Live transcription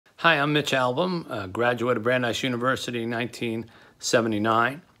Hi, I'm Mitch Albom, a graduate of Brandeis University in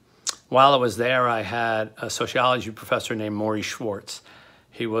 1979. While I was there, I had a sociology professor named Morrie Schwartz.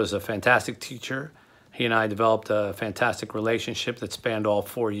 He was a fantastic teacher. He and I developed a fantastic relationship that spanned all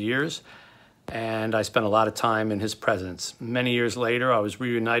 4 years, and I spent a lot of time in his presence. Many years later, I was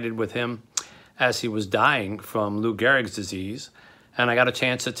reunited with him as he was dying from Lou Gehrig's disease, and I got a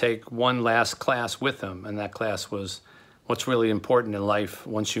chance to take one last class with him, and that class was what's really important in life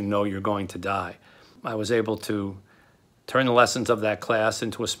once you know you're going to die. I was able to turn the lessons of that class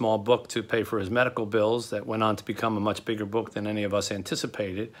into a small book to pay for his medical bills that went on to become a much bigger book than any of us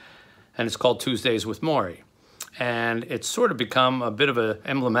anticipated. And it's called Tuesdays with Morrie. And it's sort of become a bit of an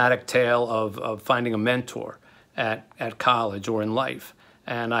emblematic tale of finding a mentor at college or in life.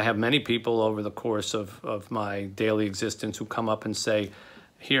 And I have many people over the course of my daily existence who come up and say,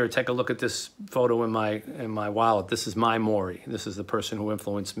 "Here, take a look at this photo in my wallet. This is my Morrie. This is the person who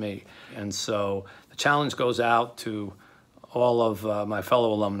influenced me." And so the challenge goes out to all of my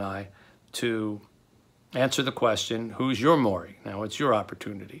fellow alumni to answer the question, who's your Morrie? Now, it's your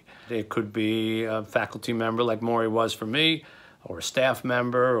opportunity. It could be a faculty member like Morrie was for me, or a staff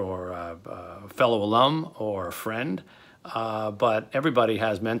member, or a fellow alum, or a friend. But everybody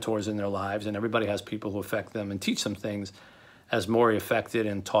has mentors in their lives, and everybody has people who affect them and teach them things as Morrie affected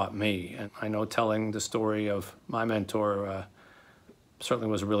and taught me. And I know telling the story of my mentor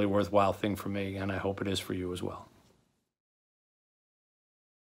certainly was a really worthwhile thing for me, and I hope it is for you as well.